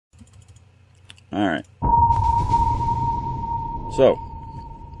Alright. So,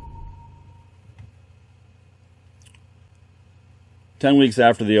 ten weeks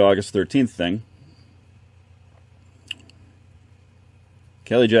after the August 13th thing,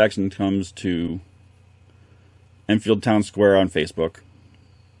 Kelley Jackson comes to Enfield Town Square on Facebook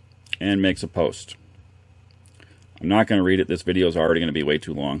and makes a post. I'm not going to read it. This video is already going to be way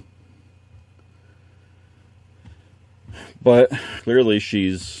too long. But clearly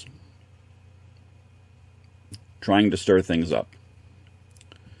she's trying to stir things up.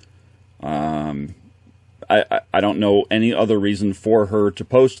 I don't know any other reason for her to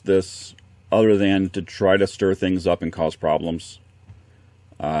post this other than to try to stir things up and cause problems.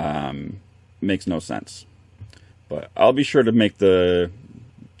 Makes no sense. But I'll be sure to make the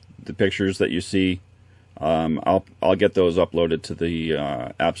pictures that you see. I'll get those uploaded to the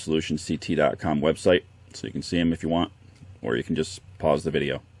absolutionct.com website, so you can see them if you want, or you can just pause the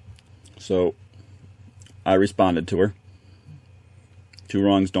video. So I responded to her. Two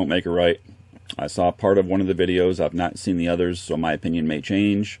wrongs don't make a right. I saw part of one of the videos. I've not seen the others, so my opinion may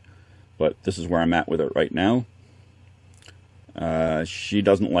change, but this is where I'm at with it right now. She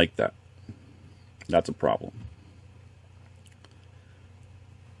doesn't like that. That's a problem.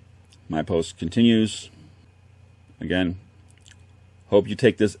 My post continues. Again, hope you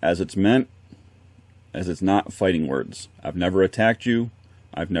take this as it's meant, as it's not fighting words. I've never attacked you.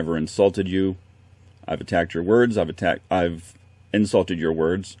 I've never insulted you. I've attacked your words. I've insulted your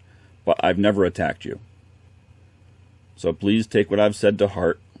words, but I've never attacked you. So please take what I've said to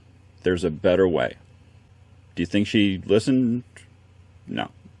heart. There's a better way. Do you think she listened?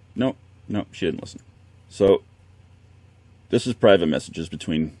 No, she didn't listen. So this is private messages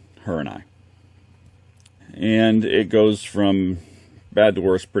between her and I. And it goes from bad to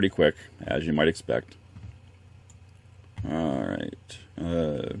worse pretty quick, as you might expect. Alright.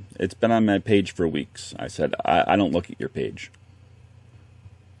 It's been on my page for weeks. I said, I don't look at your page.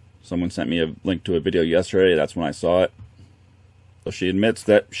 Someone sent me a link to a video yesterday. That's when I saw it. So she admits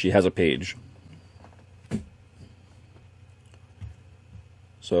that she has a page.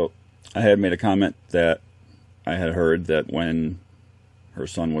 So I had made a comment that I had heard that when her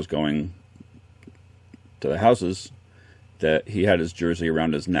son was going to the houses, that he had his jersey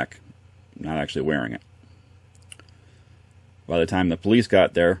around his neck, not actually wearing it. By the time the police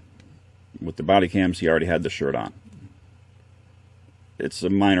got there with the body cams, he already had the shirt on. It's a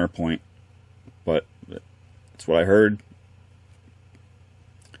minor point, but it's what I heard.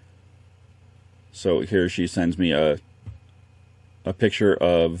 So here she sends me a picture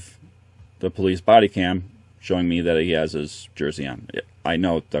of the police body cam showing me that he has his jersey on. I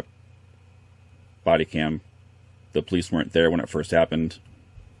know the body cam, the police weren't there when it first happened.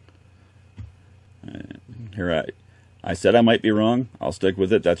 Here I said I might be wrong. I'll stick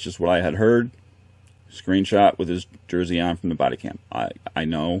with it. That's just what I had heard. Screenshot with his jersey on from the body cam. I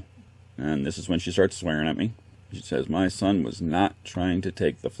know. And this is when she starts swearing at me. She says, my son was not trying to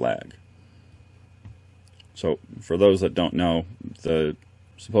take the flag. So, for those that don't know,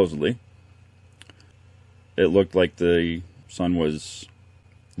 supposedly, it looked like the son was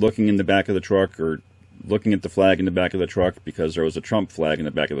looking in the back of the truck, or looking at the flag in the back of the truck, because there was a Trump flag in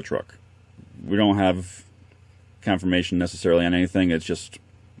the back of the truck. We don't have confirmation necessarily on anything. It's just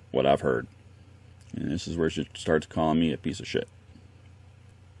what I've heard. And this is where she starts calling me a piece of shit.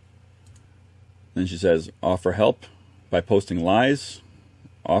 Then she says, offer help by posting lies,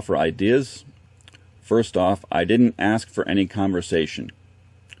 offer ideas. First off, I didn't ask for any conversation.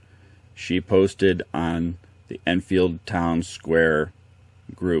 She posted on the Enfield Town Square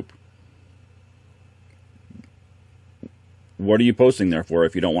group. What are you posting there for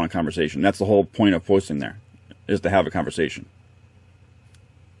if you don't want a conversation? That's the whole point of posting there, is to have a conversation.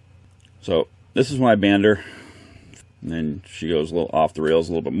 So this is when I banned her. And then she goes a little off the rails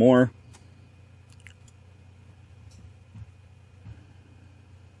a little bit more.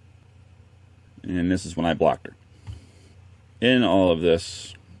 And this is when I blocked her. In all of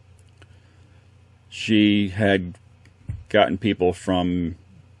this, she had gotten people from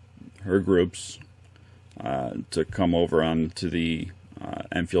her groups to come over onto the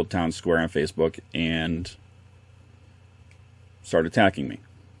Enfield Town Square on Facebook and start attacking me.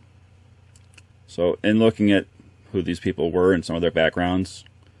 So in looking at who these people were and some of their backgrounds,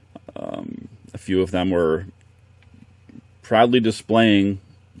 a few of them were proudly displaying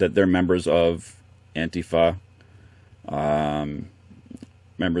that they're members of Antifa,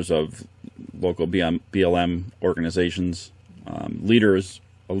 members of local BLM organizations, a leader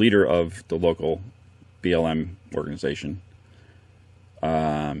of the local BLM organization,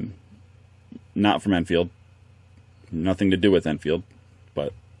 not from Enfield, nothing to do with Enfield,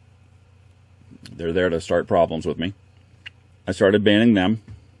 but They're there to start problems with me. I started banning them,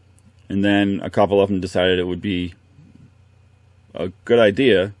 and then a couple of them decided it would be a good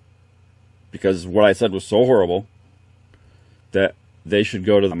idea, because what I said was so horrible, that they should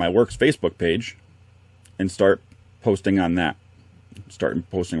go to my work's Facebook page and start posting on that. Start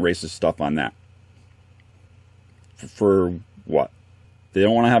posting racist stuff on that. For what? They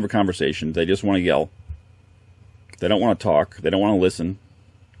don't want to have a conversation. They just want to yell. They don't want to talk. They don't want to listen.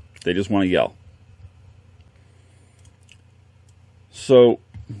 They just want to yell. So,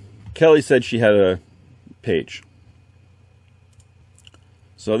 Kelley said she had a page.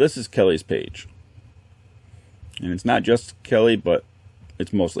 So this is Kelley's page. And it's not just Kelley, but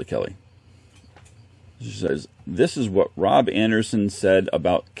it's mostly Kelley. She says, "This is what Rob Anderson said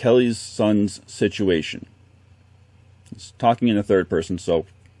about Kelley's son's situation." It's talking in the third person, so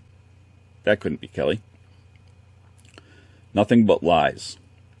that couldn't be Kelley. "Nothing but lies.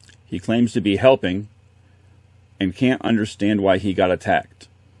 He claims to be helping and can't understand why he got attacked.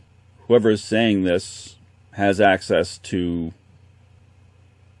 Whoever is saying this has access to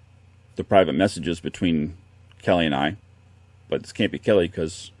the private messages between Kelley and I, but this can't be Kelley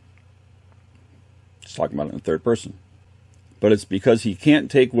because he's talking about it in the third person. But it's because he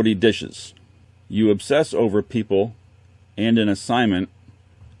can't take what he dishes. You obsess over people and an assignment,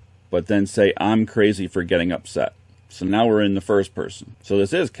 but then say I'm crazy for getting upset." So now we're in the first person. So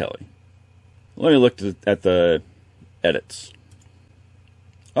this is Kelley. Let me look at the edits.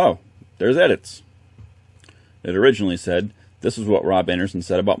 Oh, there's edits. It originally said, "This is what Rob Anderson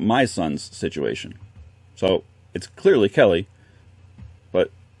said about my son's situation." So it's clearly Kelley, but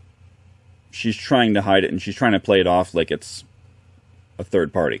she's trying to hide it, and she's trying to play it off like it's a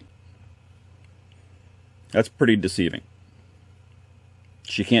third party. That's pretty deceiving.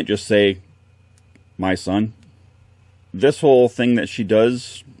 She can't just say, "my son." This whole thing that she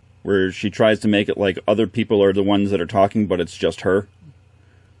does, where she tries to make it like other people are the ones that are talking, but it's just her.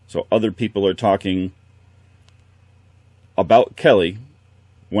 So other people are talking about Kelley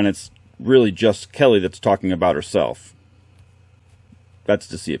when it's really just Kelley that's talking about herself. That's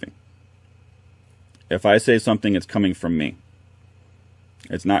deceiving. If I say something, it's coming from me.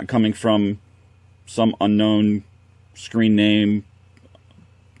 It's not coming from some unknown screen name,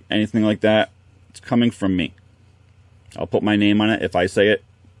 anything like that. It's coming from me. I'll put my name on it. If I say it,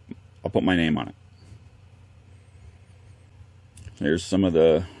 I'll put my name on it. Here's some of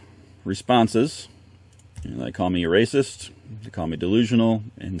the responses. They call me a racist. They call me delusional,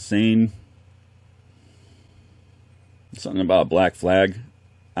 insane. Something about a black flag.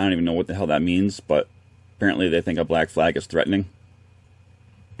 I don't even know what the hell that means, but apparently they think a black flag is threatening.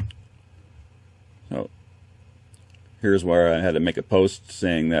 So here's where I had to make a post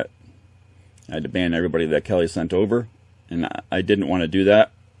saying that I had to ban everybody that Kelley sent over. And I didn't want to do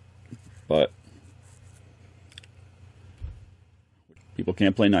that, but people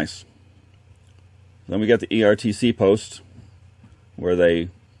can't play nice. Then we got the ERTC post, where they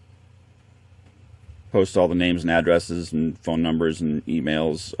post all the names and addresses and phone numbers and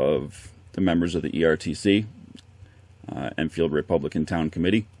emails of the members of the ERTC, Enfield Republican Town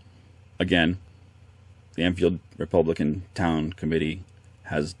Committee. Again, the Enfield Republican Town Committee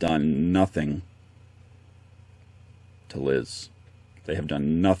has done nothing to Liz. They have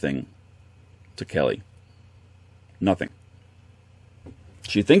done nothing to Kelley. Nothing.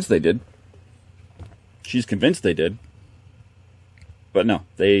 She thinks they did. She's convinced they did. But no,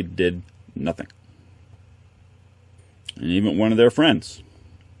 they did nothing. And even one of their friends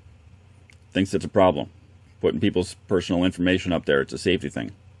thinks it's a problem. Putting people's personal information up there, it's a safety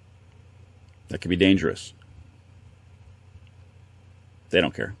thing. That could be dangerous. They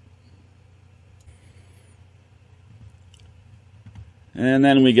don't care. And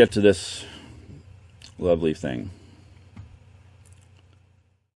then we get to this lovely thing.